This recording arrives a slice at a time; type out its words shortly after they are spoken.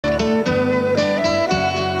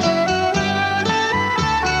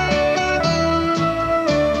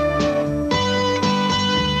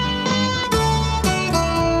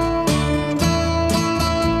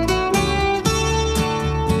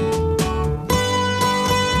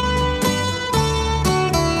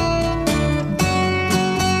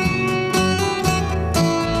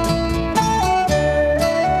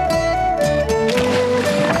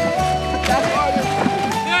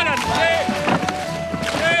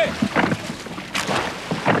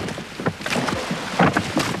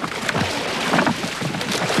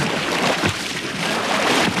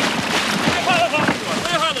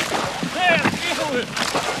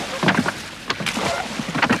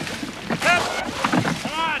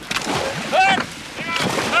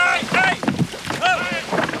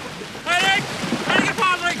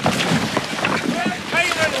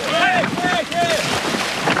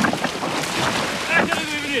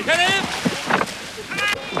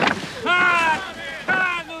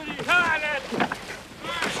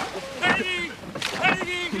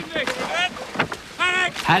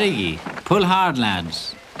Harrigee, pull hard,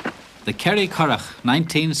 lads. The Kerry Currach,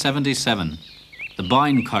 1977. The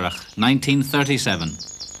Boyne Currach, 1937.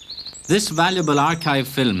 This valuable archive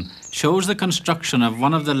film shows the construction of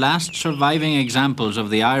one of the last surviving examples of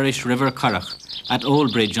the Irish River Currach at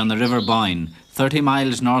Oldbridge on the River Boyne, 30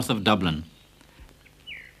 miles north of Dublin.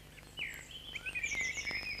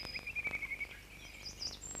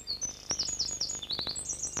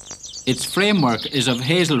 Its framework is of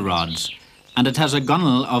hazel rods, and it has a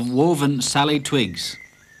gunwale of woven sally twigs.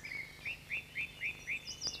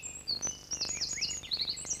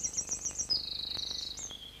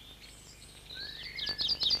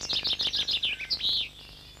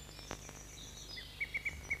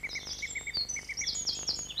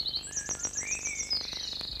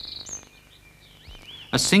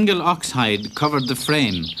 A single ox hide covered the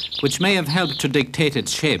frame, which may have helped to dictate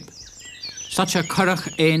its shape. Such a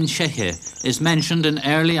currach ein sheche is mentioned in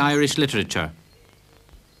early Irish literature.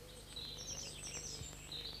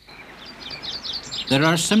 There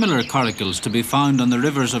are similar coracles to be found on the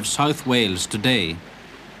rivers of South Wales today,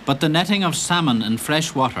 but the netting of salmon in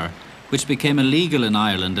fresh water, which became illegal in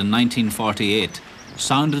Ireland in 1948,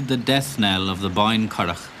 sounded the death knell of the Boyne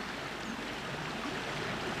Currach.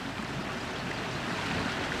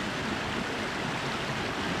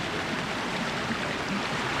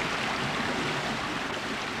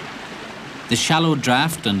 The shallow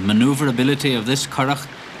draft and manoeuvrability of this currach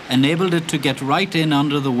enabled it to get right in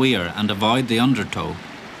under the weir and avoid the undertow.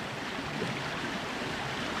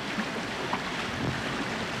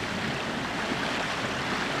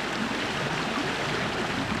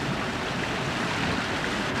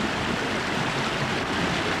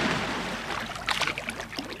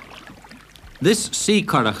 This sea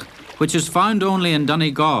currach, which is found only in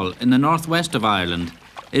Donegal in the northwest of Ireland,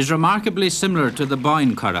 is remarkably similar to the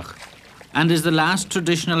Boyne currach, and is the last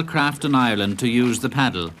traditional craft in Ireland to use the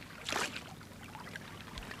paddle.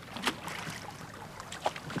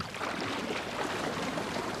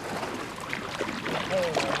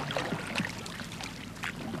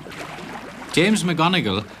 James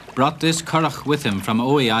McGonigal brought this currach with him from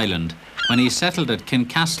Oe Island when he settled at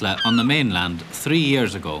Kincasla on the mainland 3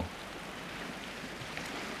 years ago.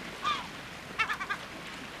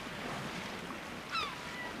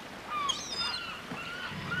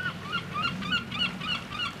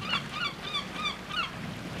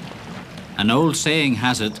 An old saying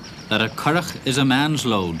has it that a currach is a man's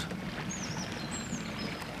load.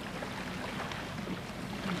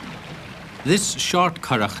 This short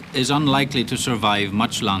currach is unlikely to survive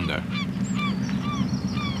much longer.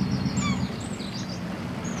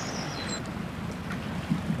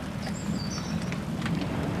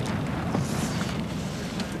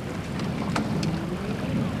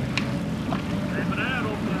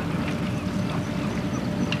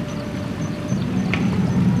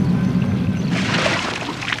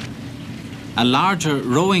 A larger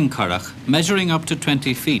rowing currach, measuring up to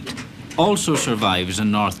 20 feet, also survives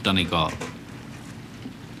in North Donegal.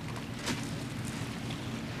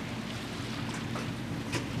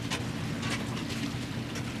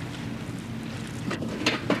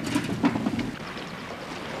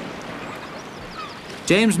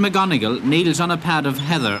 James McGonigal kneels on a pad of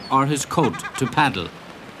heather or his coat to paddle.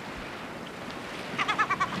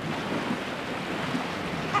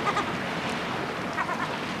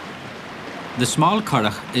 The small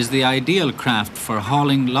currach is the ideal craft for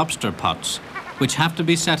hauling lobster pots, which have to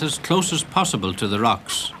be set as close as possible to the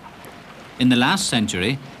rocks. In the last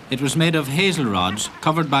century, it was made of hazel rods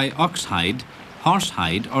covered by ox hide, horse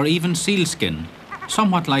hide, or even sealskin,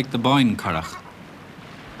 somewhat like the Boyne currach.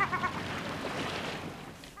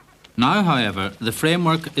 Now, however, the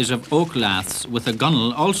framework is of oak laths with a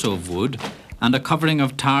gunwale also of wood and a covering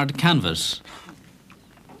of tarred canvas.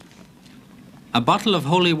 A bottle of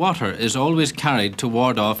holy water is always carried to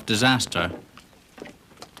ward off disaster.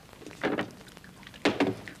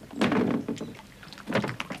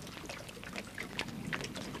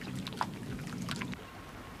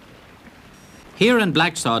 Here in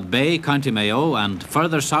Blacksod Bay, County Mayo, and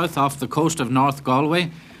further south off the coast of North Galway,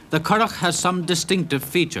 the currach has some distinctive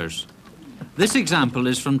features. This example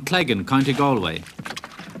is from Cleggan, County Galway.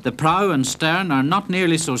 The prow and stern are not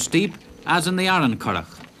nearly so steep as in the Arran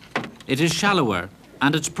currach. It is shallower,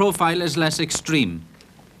 and its profile is less extreme.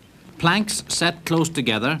 Planks set close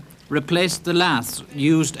together replace the laths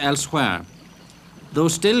used elsewhere. Though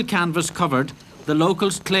still canvas covered, the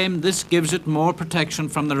locals claim this gives it more protection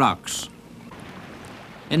from the rocks.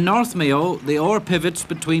 In North Mayo, the oar pivots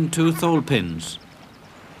between two thole pins.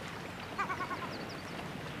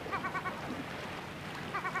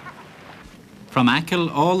 From Achill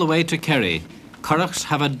all the way to Kerry, currachs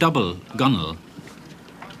have a double gunwale.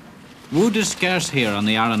 Wood is scarce here on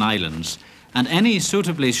the Aran Islands, and any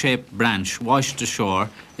suitably shaped branch washed ashore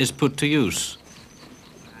is put to use.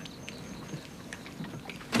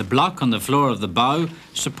 The block on the floor of the bow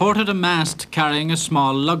supported a mast carrying a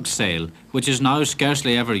small lug sail, which is now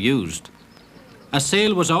scarcely ever used. A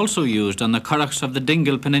sail was also used on the Currachs of the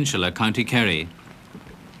Dingle Peninsula, County Kerry.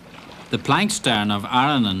 The plank stern of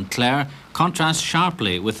Aran and Clare contrasts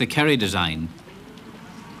sharply with the Kerry design.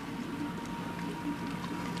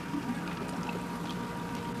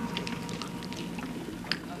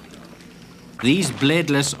 These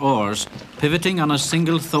bladeless oars, pivoting on a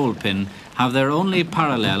single thole pin, have their only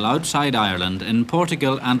parallel outside Ireland in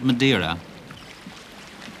Portugal and Madeira.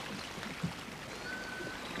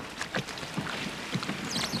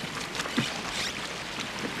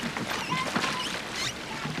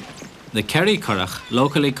 The Kerry currach,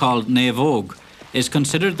 locally called Naomh, is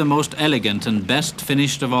considered the most elegant and best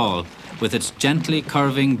finished of all, with its gently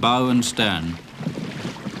curving bow and stern.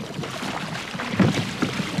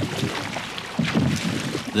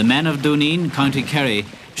 The men of Dooneen, County Kerry,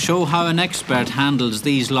 show how an expert handles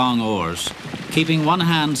these long oars, keeping one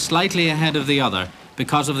hand slightly ahead of the other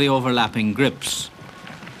because of the overlapping grips.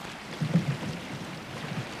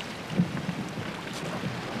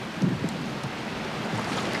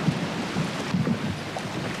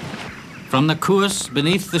 From the Cuas,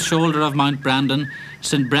 beneath the shoulder of Mount Brandon,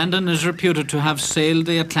 St. Brendan is reputed to have sailed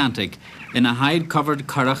the Atlantic in a hide-covered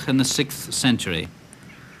currach in the 6th century.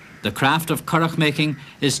 The craft of currach making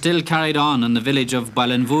is still carried on in the village of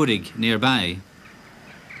Ballinvourig nearby.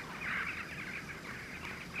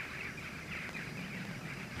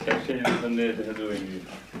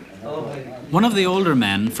 One of the older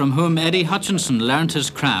men from whom Eddie Hutchinson learnt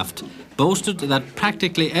his craft boasted that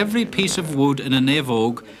practically every piece of wood in a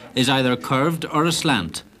Naomh is either curved or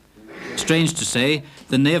aslant. Strange to say,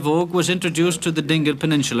 the Naomh was introduced to the Dingle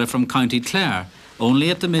Peninsula from County Clare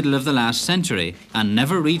only at the middle of the last century and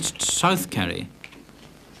never reached South Kerry.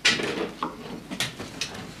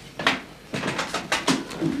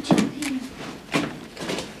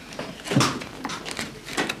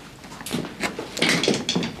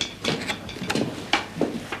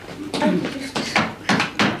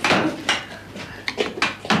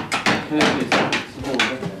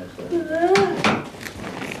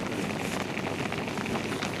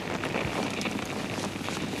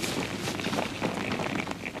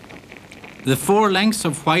 The 4 lengths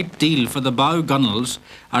of white deal for the bow gunnels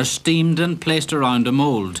are steamed and placed around a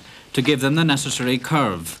mould to give them the necessary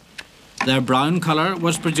curve. Their brown colour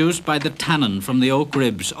was produced by the tannin from the oak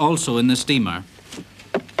ribs, also in the steamer.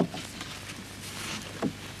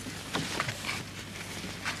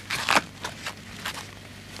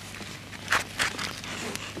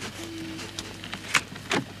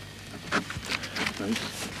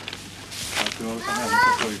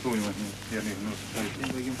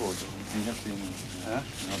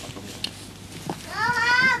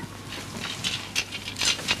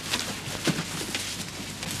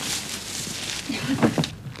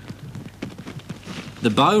 The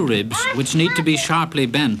bow ribs, which need to be sharply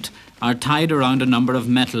bent, are tied around a number of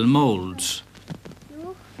metal moulds.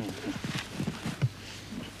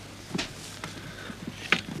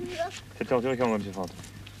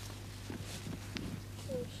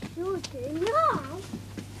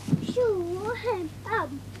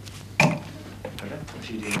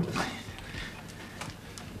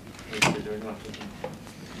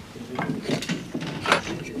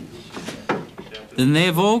 The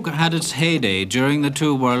Naomh had its heyday during the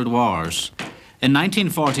 2 World Wars. In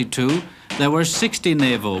 1942, there were 60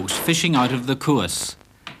 Naomhs fishing out of the Cuas,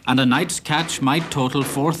 and a night's catch might total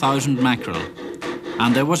 4,000 mackerel,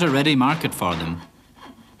 and there was a ready market for them.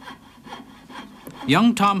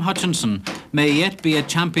 Young Tom Hutchinson may yet be a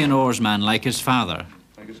champion oarsman like his father.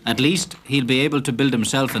 At least he'll be able to build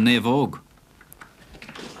himself a Naomh.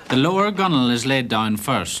 The lower gunwale is laid down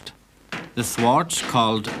first. The thwarts,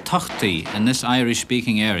 called tuchty in this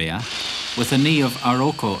Irish-speaking area, with a knee of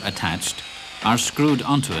aroko attached, are screwed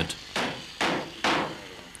onto it.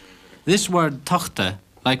 This word tuchta,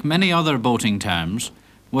 like many other boating terms,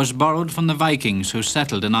 was borrowed from the Vikings who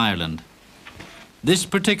settled in Ireland. This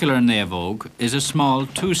particular Naomh is a small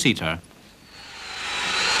 2-seater.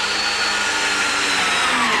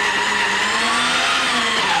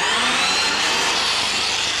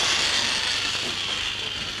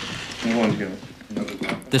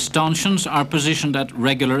 The stanchions are positioned at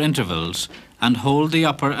regular intervals and hold the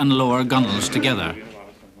upper and lower gunwales together.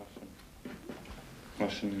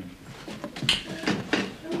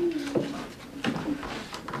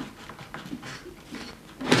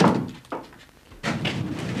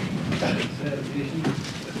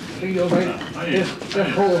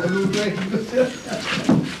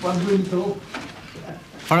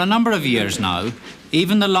 For a number of years now,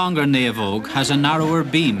 even the longer Naavogue has a narrower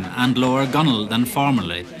beam and lower gunnel than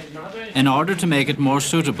formerly, in order to make it more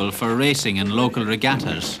suitable for racing in local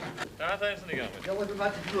regattas.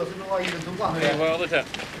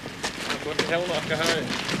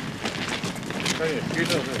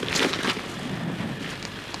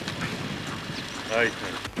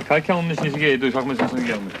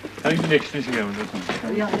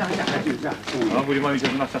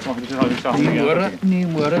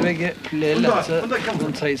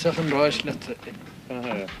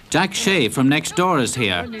 Jack Shea from next door is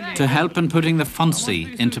here to help in putting the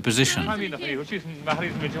fancy into position. Oh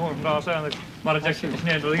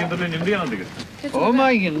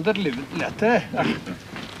my God,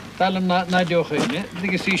 Talam na diochine, the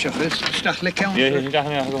gesishofis, stachle count. A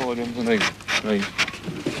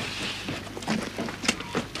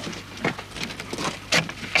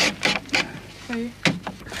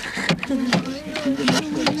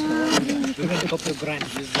couple of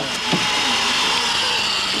branches.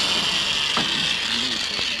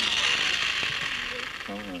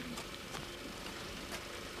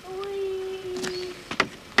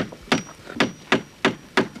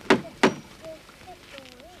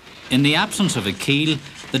 In the absence of a keel,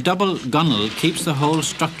 the double gunnel keeps the whole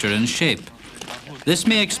structure in shape. This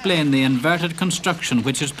may explain the inverted construction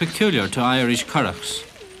which is peculiar to Irish currachs.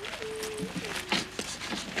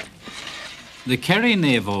 The Kerry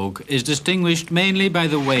Naavogue is distinguished mainly by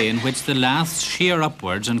the way in which the laths shear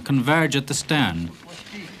upwards and converge at the stern.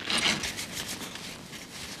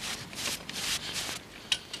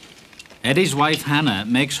 Eddie's wife Hannah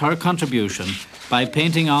makes her contribution by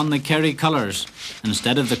painting on the Kerry colours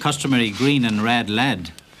instead of the customary green and red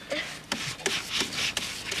lead.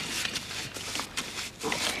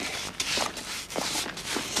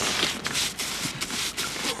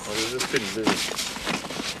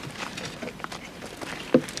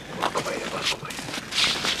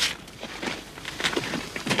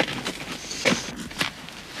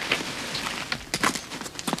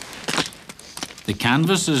 The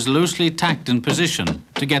canvas is loosely tacked in position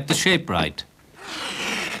to get the shape right.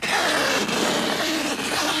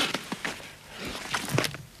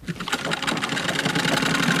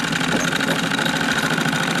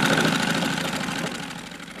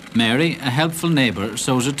 Mary, a helpful neighbour,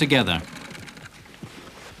 sews it together.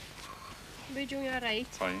 We're doing all right.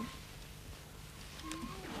 Fine.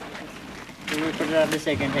 We put it on the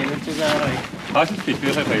second time, which is all right. I should speak to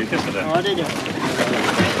you yesterday. Oh, did you?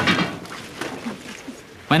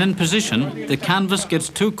 When in position, the canvas gets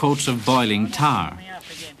 2 coats of boiling tar.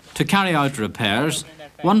 To carry out repairs,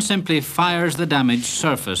 one simply fires the damaged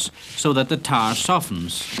surface so that the tar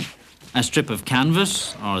softens. A strip of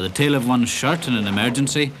canvas, or the tail of one's shirt in an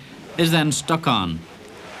emergency, is then stuck on.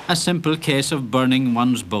 A simple case of burning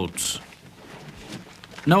one's boats.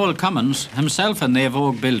 Noel Cummins, himself a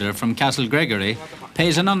Naavogue builder from Castle Gregory,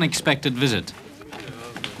 pays an unexpected visit.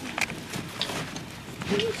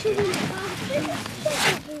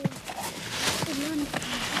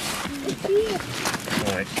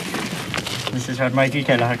 Right. This is what my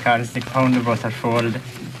detail her car is the pound of butter fold.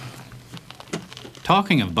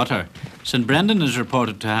 Talking of butter, St Brendan is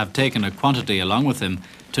reported to have taken a quantity along with him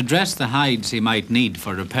to dress the hides he might need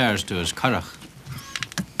for repairs to his currach.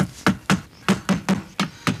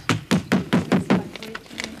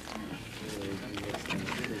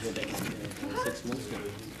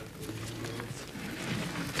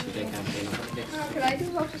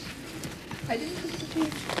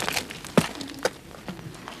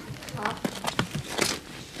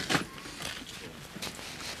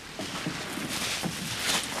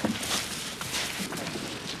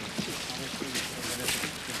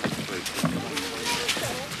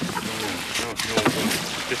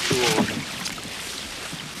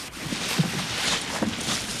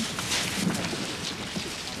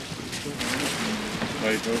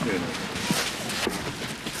 Right, okay.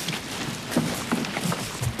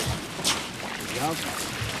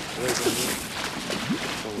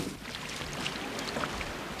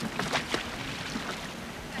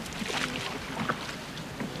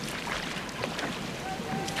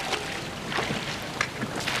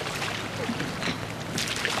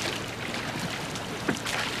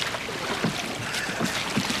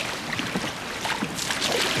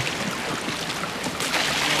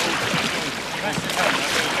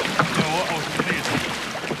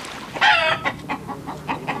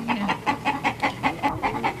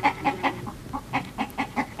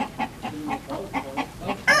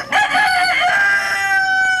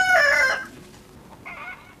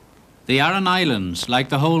 The Aran Islands, like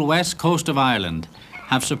the whole west coast of Ireland,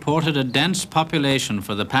 have supported a dense population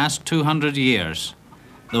for the past 200 years,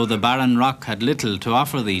 though the barren rock had little to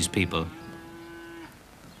offer these people.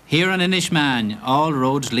 Here in Inishmaan, all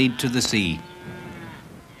roads lead to the sea.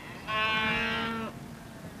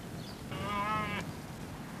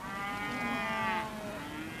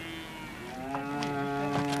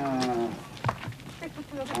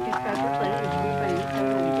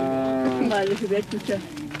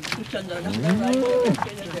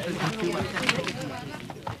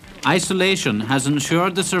 Isolation has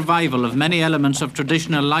ensured the survival of many elements of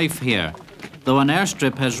traditional life here, though an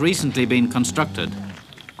airstrip has recently been constructed.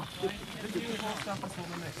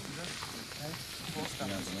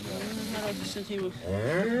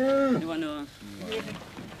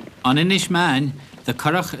 On Inishmaan, the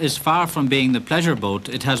Currach is far from being the pleasure boat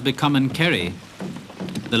it has become in Kerry.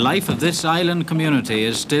 The life of this island community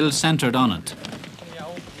is still centred on it.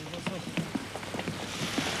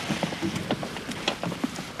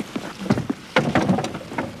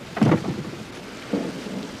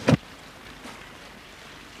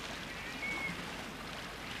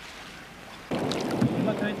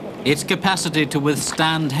 Its capacity to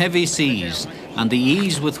withstand heavy seas and the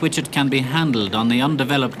ease with which it can be handled on the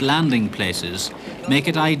undeveloped landing places make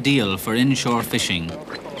it ideal for inshore fishing.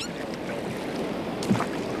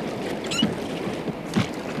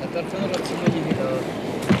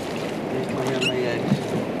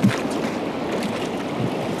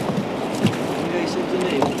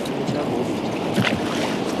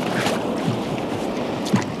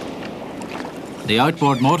 The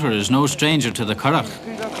outboard motor is no stranger to the Currach.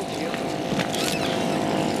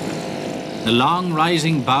 The long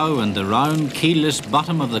rising bow and the round keelless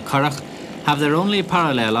bottom of the Currach have their only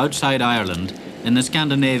parallel outside Ireland in the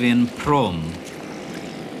Scandinavian prome.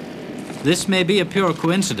 This may be a pure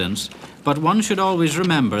coincidence, but one should always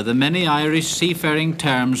remember the many Irish seafaring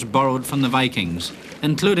terms borrowed from the Vikings,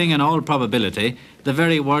 including in all probability the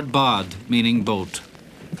very word bod, meaning boat.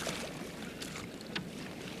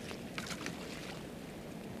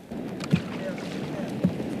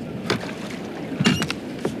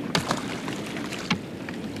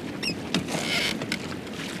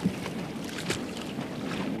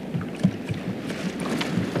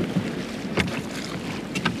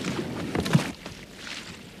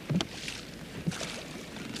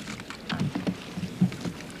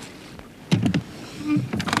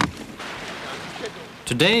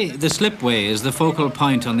 Today, the slipway is the focal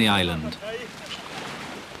point on the island.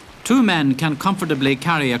 Two men can comfortably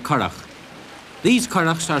carry a currach. These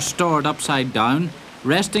currachs are stored upside down,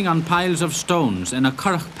 resting on piles of stones in a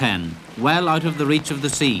currach pen, well out of the reach of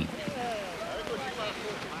the sea.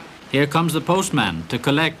 Here comes the postman to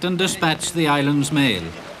collect and dispatch the island's mail.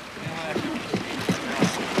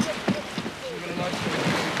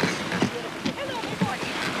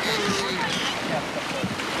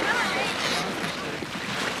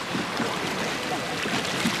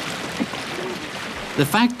 The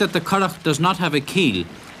fact that the currach does not have a keel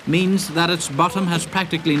means that its bottom has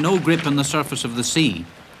practically no grip on the surface of the sea,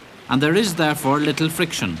 and there is therefore little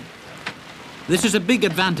friction. This is a big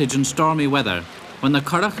advantage in stormy weather, when the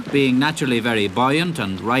currach, being naturally very buoyant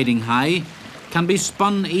and riding high, can be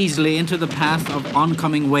spun easily into the path of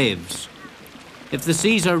oncoming waves. If the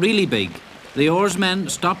seas are really big, the oarsmen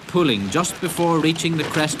stop pulling just before reaching the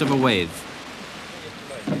crest of a wave.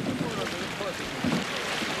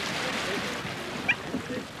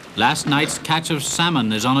 Last night's catch of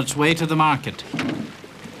salmon is on its way to the market.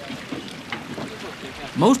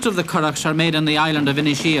 Most of the currachs are made on the island of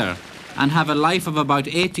Inisheer and have a life of about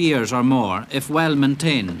 8 years or more if well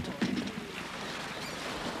maintained.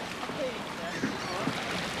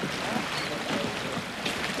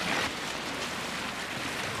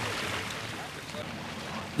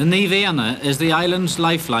 The Niamh is the island's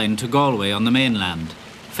lifeline to Galway on the mainland,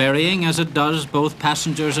 ferrying as it does both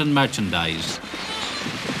passengers and merchandise.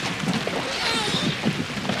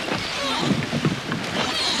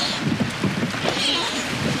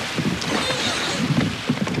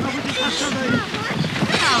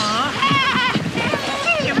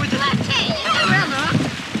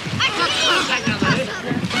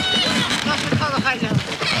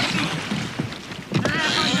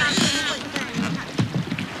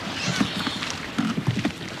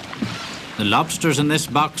 The lobsters in this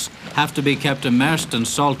box have to be kept immersed in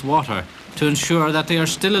salt water to ensure that they are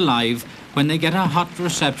still alive when they get a hot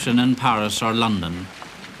reception in Paris or London.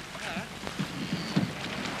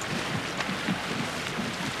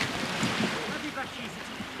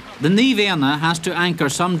 The Niamh has to anchor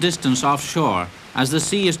some distance offshore as the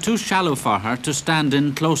sea is too shallow for her to stand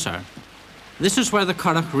in closer. This is where the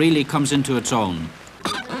currach really comes into its own.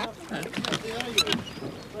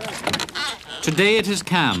 Today Today it is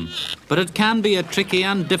calm, but it can be a tricky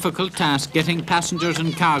and difficult task getting passengers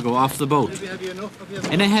and cargo off the boat.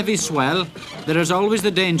 In a heavy swell, there is always the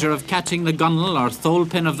danger of catching the gunnel or thole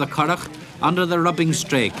pin of the currach under the rubbing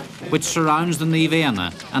strake, which surrounds the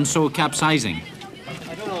Niveana, and so capsizing.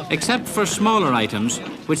 Except for smaller items,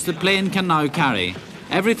 which the plane can now carry,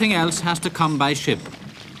 everything else has to come by ship.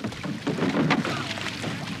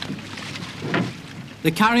 The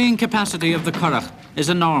carrying capacity of the currach is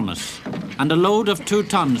enormous, and a load of 2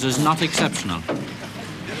 tons is not exceptional.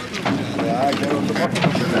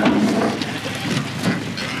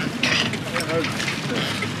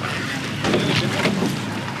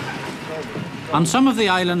 On some of the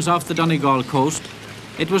islands off the Donegal coast,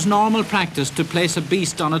 it was normal practice to place a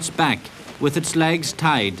beast on its back with its legs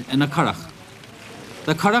tied in a currach.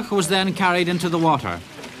 The currach was then carried into the water.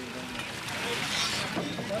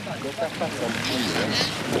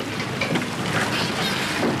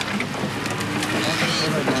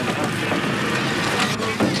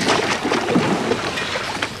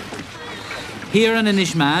 Here in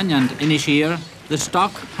Inishman and Inishir, the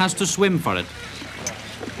stock has to swim for it.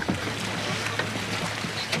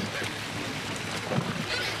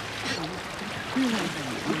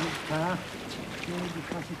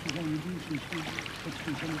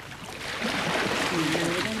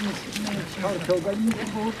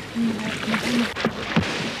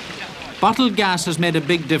 Bottled gas has made a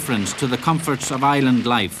big difference to the comforts of island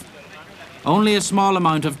life. Only a small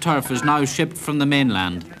amount of turf is now shipped from the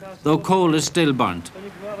mainland, though coal is still burnt.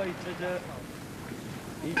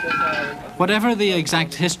 Whatever the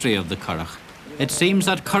exact history of the currach, it seems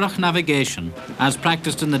that currach navigation, as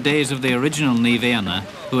practiced in the days of the original Niveana,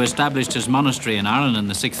 who established his monastery in Arran in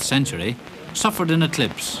the 6th century, suffered an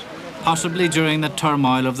eclipse, possibly during the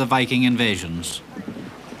turmoil of the Viking invasions.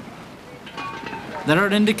 There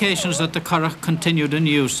are indications that the currach continued in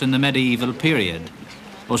use in the medieval period.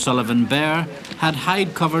 O'Sullivan Bear had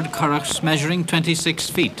hide-covered currachs measuring 26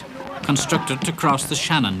 feet, constructed to cross the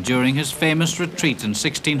Shannon during his famous retreat in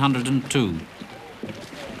 1602.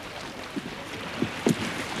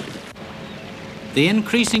 The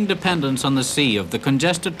increasing dependence on the sea of the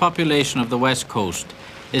congested population of the west coast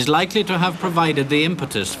is likely to have provided the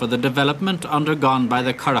impetus for the development undergone by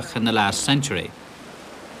the currach in the last century.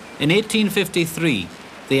 In 1853,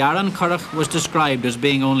 the Arran currach was described as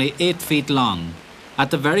being only 8 feet long, at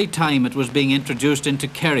the very time it was being introduced into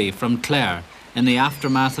Kerry from Clare in the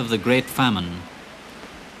aftermath of the Great Famine.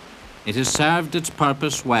 It has served its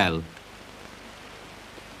purpose well.